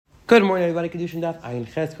Good morning, everybody. Kidushin daf. Ein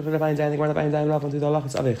ches. We're going to we're on to the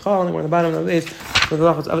lachas of a chal, and we're on the bottom of this. The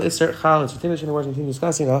lachas of Isser chal. It's continuation. We're going to continue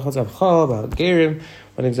discussing the lachas of chal about gerim,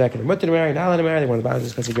 what exactly mutter to marry, not to marry. We're on the bottom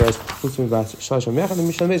discussing girls. Who's about shalashon mechad and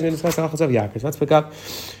mishnah. We're going to discuss the lachas of yakers. Let's pick up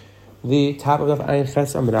the top of the Ein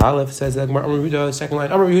ches. Amar Aleph says that Amar Yehuda, second line.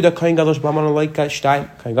 Amar Yehuda kain gadol shba'man like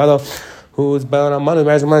shtayim kain gadol. Who's balan on manu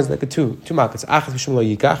marries a man like a two makas. Achas mishum lo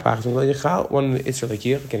yikach, achas mishum lo yichal. One Isser like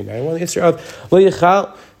yich getting married. One Isser of lo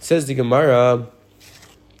yichal. Says the Gemara.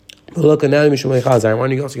 Look, now mishum lo yichal. I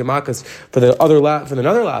want you also get makas for the other lap, for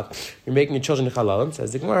another lap. You're making your children chalalim.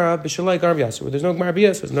 Says the Gemara. B'shalai garbias. There's no gemara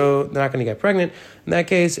bias. There's no. They're not going to get pregnant. In that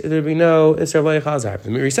case, there would be no Isser lo yichal. The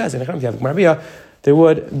Meiri says, if you have gemara bias, there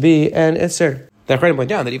would be an Isser. The Nachrim point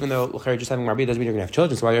down that even though just having Marbia doesn't mean you're going to have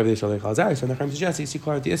children, so why are they so Chazar? So the Nachrim suggests you see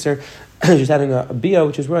clear at the Isser, just having a Bia,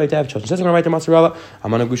 which is right to have children. Says right there, Matzarella,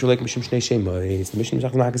 Amana Gusha Lake Mishim Shnei Shemois. The Mishnah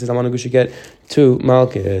Shach says Amana Gusha get 2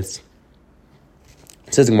 Malkis.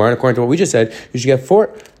 It says the Gemara, according to what we just said, you should get 4.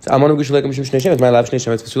 So Amana Gusha Lake Mishim Shnei Shemois. My lab Shnei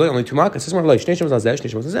Shemois is only 2 Malkis. It says more like Shnei Shemois Azeh, Shnei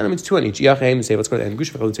Shemois Azeh. It means 2 on each. Yachem say let's go to and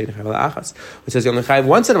Gusha V'Chalutz Ein Chavel Achas. It says you only chayiv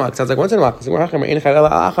 1 set of Malkis. Sounds like 1 set of Malkis. We're Hachem Ein Chavel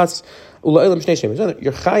Achas.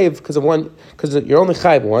 You're chayiv because you're only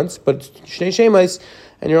chayiv once, but shnei shemais,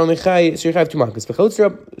 and you're only chayiv, so you're chayiv 2 makas. V'chalutz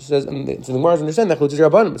says, so the Gemara understand that chalutz is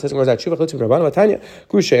rabbanim. It says Gemara that shuva chalutz is rabbanim. Vatanya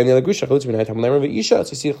grusha and the other grusha chalutz b'nai tam lemer v'isha.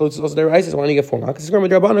 So you see chalutz is also their isis. Why do you get 4 makas? It's Gemara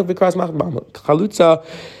rabbanim v'kras machbam. Chalutza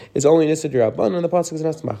is only nisad rabbanim, and the pasuk is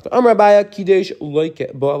not machta. Amar Rabaya kidesh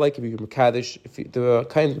uloike bo like if you're mekadesh, if the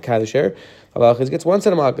kind of mekadesh here. Allah gets 1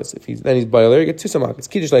 set of makas. If then he's boiler, he gets 2 set of makas.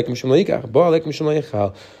 Kiddush like mishum leikach, bo like mishum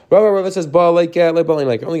leichal. Rabba says bo like bo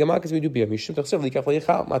like only get makas we do be mishum tachsev leikach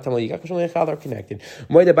leichal. Matam leikach mishum leichal are connected.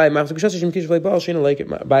 Why they buy makas gushas shim kiddush like bo shina like it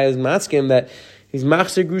by his maskim that he's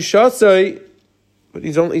machzer gushasai. But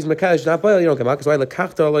he's mekadesh not boiler. You don't get makas. Why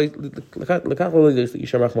lekachta lekach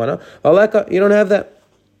yisham rachmana. Aleka you don't have that.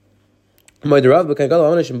 My derav but can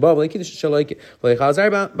go on shim bo like kiddush shall like leichal zar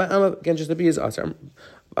ba again just the be is asar.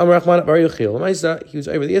 Amrachman Bar Yochil. Ma'isa, he was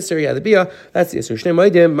over the Isser, he had the Bia, that's the Isser. Shnei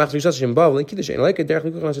Maidim, Machzer Gushas Bav, and Kiddush, and like a Derech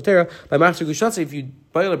Lekuchen Asatera, by Machzer Gushas, if you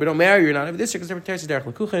boil it but don't marry, you're not over the Isser, because every Teres is Derech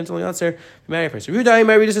Lekuchen, it's only Asser, marry first. Rudai,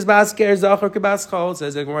 marry, this is Basker, Zachar, Kebas Chol,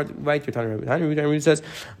 says, right, you're talking about Rudai, says,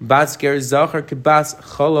 Basker, Zachar,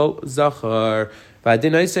 Kebas Cholo, Zachar.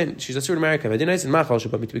 She's a Surah America. The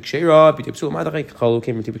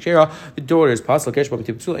daughter is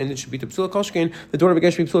possible, and it should be the Psula Koshkin, the daughter of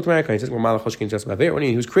Gesh Psula America. He says, we're Malachoshkin just by Avera. When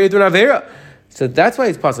he was created in Avera. So that's why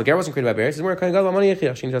it's possible. Ger wasn't created by Avera. He says, we're Kain Gadol Amani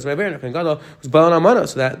Yechiach. She just by Avera. Kain Gadol was Balan Amana.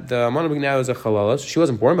 So that the Amana now is a Chalala. So she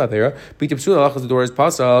wasn't born by Avera. B'ti Psula, the daughter is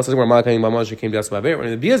possible. Says, we're Malakain Mama, she came just by Avera. When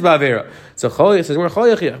the Bia is by Avera. So Chol says, we're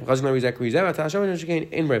Chol Yechiach. Because no Rizak Rizak, Tashav, she came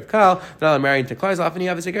in Rev Kal. Then I'll marry to Klai. Often you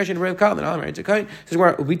have a Segesh in Rev Kal. Then I'll marry to Kain. Says,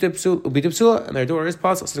 we're Ubita Psula, and their daughter is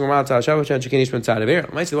possible. Says, we're Malatashav, and she came from Tzad Avera.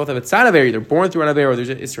 Might say both have a Tzad Avera. They're born through an Avera. There's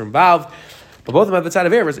an Isser involved. But both of them have the side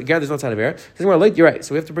of error. Again, there's no side of error. You're right.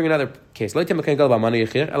 So we have to bring another case. Mitzvah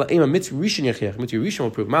Rishon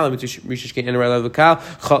will prove. Mala Mitzvah Rishon can enter the kal.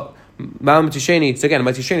 Mala Mitzvah Sheni. So again,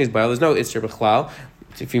 Mitzvah Sheni is bio. There's no Isser b'chlal.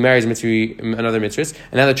 If he marries another mitzvah,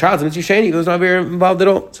 and now the child's mitzvah sheni, there's not very involved at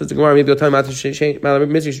all. So it's the Gemara. Maybe you'll tell him mitzvah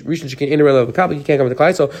rishon she can interrelate with the but he can't come with the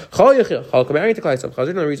klai. So chol yechil, chol come marry the klai. So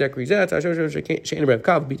chazir no rizak rizat. Asher she can brev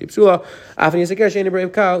kal b'tei psula. After he says she can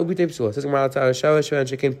brev kal b'tei psula. Says Gemara ta'al shavish and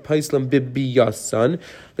she can paislam bibiya son.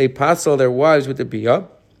 They passel their wives with the biyah.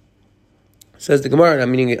 Says the Gemara.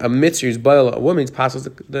 Meaning a mitzvah is boil a woman's passes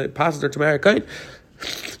her to marry a kain.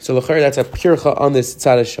 So l'chayr that's a pircha on this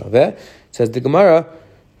tzad shaveh. Says the Gemara.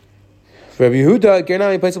 Rabbi Yehuda, Ger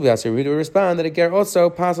Nami Paisel B'Yasser. Yehuda will respond that a Ger also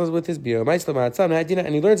passes with his bio.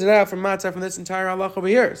 And he learns it out from Matzah from this entire halach over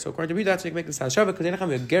here. So according to Yehuda, so you can make this Hashava because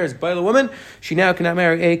a Ger is by the woman. She now cannot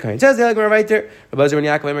marry a kain. Says the Gemara right there.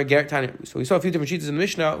 So we saw a few different sheets in the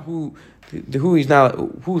Mishnah who he's now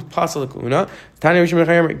who's pasal kuna. Tanya Rishon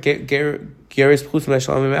Mechayer Geris plus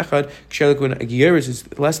Shalom Echad. Ksher Lekun Geris is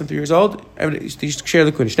less than 3 years old.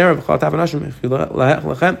 Ksher Lekun Shnemer B'Chal Tavanashim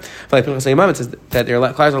Lachem. Like Pinchas Imam, it says that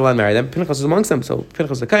their class are allowed to marry them. Pinchas is amongst them, so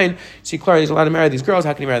Pinchas the kain. See, Clara is allowed to marry these girls.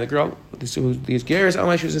 How can he marry the girl? These Geris,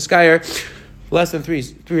 unless she was a skyer. Less than 3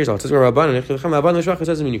 years old. It says we're Rabban and Mishpachas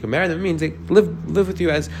doesn't mean you can marry them. It means they live with you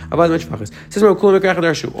as Abban and Mishpachas. It says we're Kulam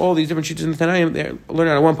Mekach. All these different sheets in the Tanaim, they learn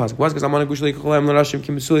out of one pasuk. What's because I'm on a Gushli Kolam Larashim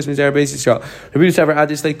Kim Sulis Mizar Beis Yisrael. Rabbi Yisrael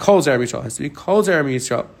added this like Kol Zer Yisrael. It has to be Kol Zer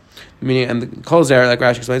Yisrael. Meaning, and the Kol Zer, like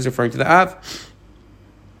Rashi explains, referring to the Av.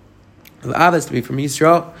 The Av has to be from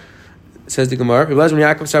Yisrael. Says the Gemara,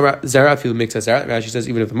 Rashi says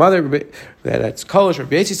even if the mother that's Kolish or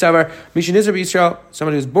Beisi Savar, Misha Nizar Yisrael,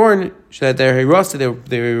 somebody who's born that they're Hirasta,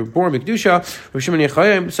 they were born Mikdusha, Shimon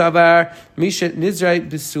Yechayim Savar, Misha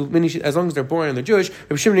Nizra, as long as they're born and they're Jewish,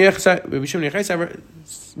 Shimon Yechayim Savar,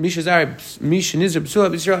 Misha Nizra B'Sula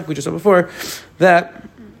Yisrael, we just saw before that.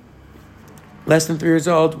 Less than 3 years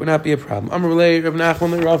old would not be a problem. I'm related Rav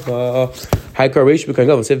Nachman Rav High Reish B'Kain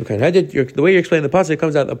Gavos Sev B'Kain Hedid. The way you explain the pasuk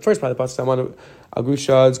comes out. The first part of the pasuk, someone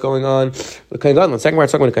Agrusha is going on. The Kain Gadol. The second part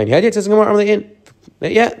is talking about the Kain Hedid. It says Gemara Armalei In.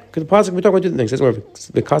 Yeah, because the pasuk we talk about two things. It says more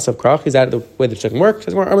because of krach. Is that the way the psukim work? It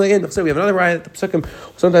says more Armalei In. So we have another riot. The psukim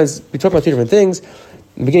sometimes we talk about two different things.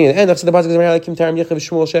 The beginning and the end, the pasuk is like Kim Taram Yechav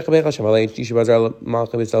Shmuel Shech Bechashem. Alei Yishuv Azar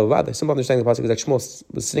Malcha B'Tzalavad. The simple understanding of the pasuk is that Shmuel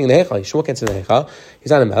was sitting in the Heichal. Shmuel can't sit in the Heichal.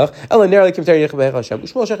 He's not a melech. Ela Ner Kim Taram Yechav Bechashem.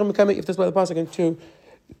 Shmuel Shech Bechashem. If this by the pasuk and two,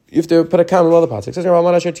 you have to put a comma in all the pasuk. It says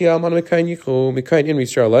Ramana Shertia Amana Mikain Yichu Mikain in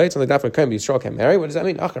Yisrael. It's only that for a kain Yisrael can't marry. What does that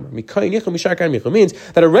mean? Achar Mikain Yichu Mishar Kain Yichu means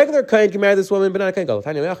that a regular kain can marry this woman, but not a kain gadol.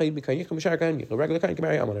 Tanya Mechai Mikain Yichu Mishar Kain Yichu. A regular kain can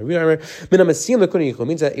marry Amana. Mina Masim Lekun Yichu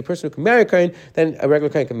means that a person who can marry a kain, then a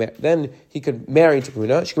regular kain can marry. Then he could marry into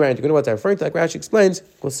Kuna. She can marry into Kuna. What's that referring to? Like Rashi explains.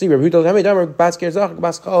 We'll see. Rabbi Huda Hamid Amar Basker Zachar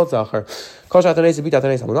Baskal Zachar. Kol Shatanesa Bita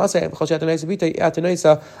Tanesa Amanase. Kol Shatanesa Bita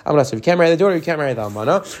Atanesa Amanase. If you can't marry the daughter, you can't marry the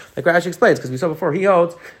Amana. Like Rashi explains, because we saw before, he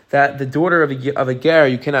holds that the daughter of a ger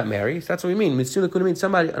you cannot marry. So that's what we mean. Mitzvah Kuna means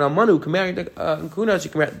somebody, an Amanu who can marry the Kuna, she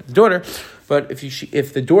can marry the daughter. But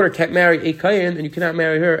if the daughter can't marry a kayin, then you cannot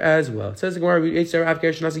marry her as well. It says the Gemara, that's what the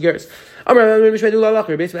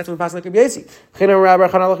pasuk like B'Yesi.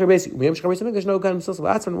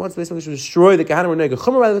 Once the Bismillah should destroy the Kahana or Nega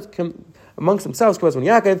amongst themselves, like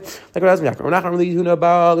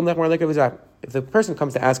if the person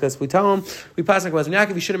comes to ask us, we tell him, we pass like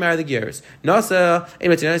Yaakov, you shouldn't marry the gears.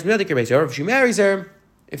 Or if she marries her,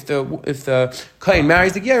 if the Kain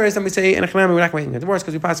marries the Geras, then we say, we're not making a divorce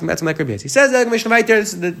because we pass him that's like Rabbi. He says that this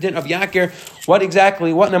is the din of Yakir. What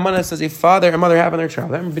Namana does a father and mother have on their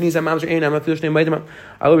child? If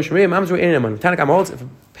a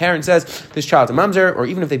parent says this child's a mamzer, or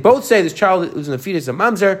even if they both say this child who's in the fetus is a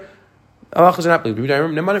mamzer, Allah does not believe.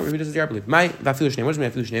 Rabbi doesn't believe. My vafilush name. What is my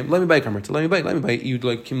vafilush name? Let me buy Kamer. Let me buy you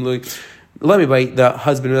like Kimli. Let me buy the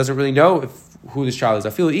husband who doesn't really know who this child is. I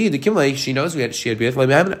feel the Kimle, she knows she had beth.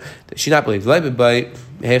 She not believed. Let me buy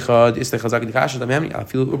Hechad is the Chazak the Kash. Let me I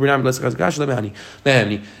feel Ubernam bless Chazak Kash. Let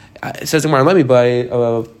me it says tomorrow. Let me buy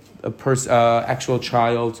a actual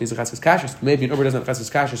child. He's a Chazak Kash. Maybe an Uber doesn't have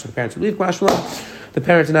Chazak Kash, so the parents believe. The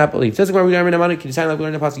parents do not believe. It says tomorrow we learn Namana. Can you sign like we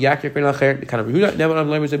learn the pasuk Yakir K'nei Lacher? Kind of Rehuda. Never on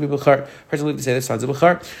learners that people Bechar. Person believe to say that sons of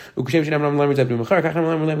Bechar. Ukushem Shinam on learners that people Bechar. Kachan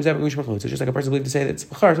on learners that people Chalutza. Just like a person believe to say that it's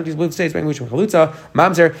Bechar. So he's believe to say it's Bechar Chalutza.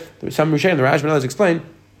 Mamzer. Some Rishayin the Rash, but others explain.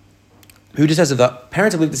 Who just says that the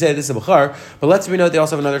parents believe to say that this is a Bechar, but let's be know they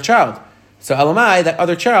also have another child. So Elamai, that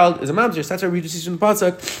other child is a Mamzer. So that's why we just see from the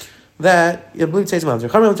pasuk that you believe to say it's Mamzer.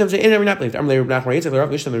 We're not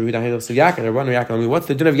believed. What's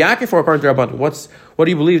the din of Yakir for according to Rabban? What do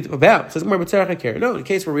you believe about? It says no, in the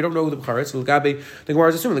case where we don't know who the Bechar is, so the Gemara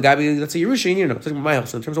is assuming the Gabi, let's say Yerushin, it's like my house.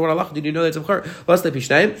 So in terms of what Allah did you know that it's a Bechar? Let's let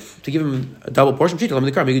Pishnayim to give him a double portion. If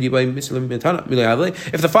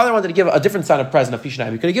the father wanted to give a different son a present of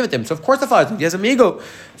Pishnayim, he could have given it to him. So of course the father he has a migo.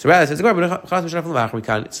 So rather it says it's talking about the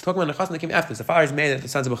Chasim that came after this. The father is made that the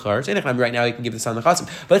son's a Bechar. So right now he can give the son the Chasim.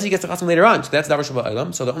 But let's say he gets the Chasim later on. So that's Davar Shabbat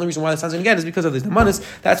Olam. So the only reason why the son's going to get is because of this Namanis.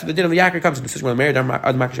 That's what the din of the Yakir comes in. The system where married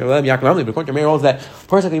Yaakov but according to Meir holds that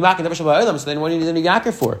person can be making Davar Shabbat Olam. So then what do you need the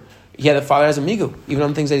Yakir for? Yeah, the father has a migu. Even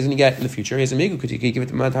on things that he's going to get in the future, he has a migu because he can give it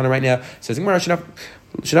to Matana right now. Says Gemara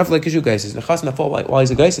Shanaf like Kishu Geisis. The Chas fall while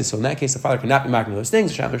he's a Geisis. So in that case, the father cannot be making those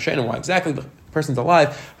things. Shanaf Shana why exactly the person's alive,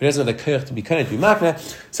 but he doesn't have the koach to be kind of be makna.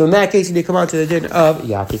 So in that case, he did come on to the din of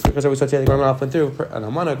Yaakov. Because we saw today, the Gemara went through an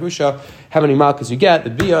Amana Grusha, how many malchus you get, the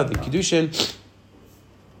Bia, the Kidushin.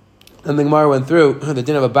 And the Gemara went through the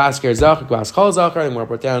din of a basker zachar, glas chol zachar, and the Gemara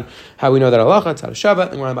brought down how we know that halacha, tzad Shabbat,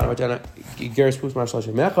 and the Gemara brought down geras pus marshal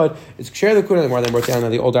shem echad, it's k'sher the kuna, and the Gemara then brought down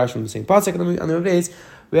the old dash from the same pasuk, and on the days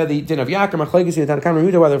we had the din of Yakir, machlekes, and the Tanakam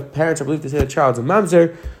Rehuda, whether parents are believed to say the child's a mamzer,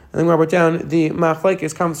 and the Gemara brought down the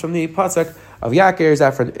machlekes comes from the pasuk of Yakir, is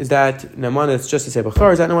that Namana is just to say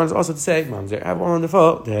bechar, is that Namana is also to say mamzer. Have a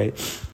wonderful day.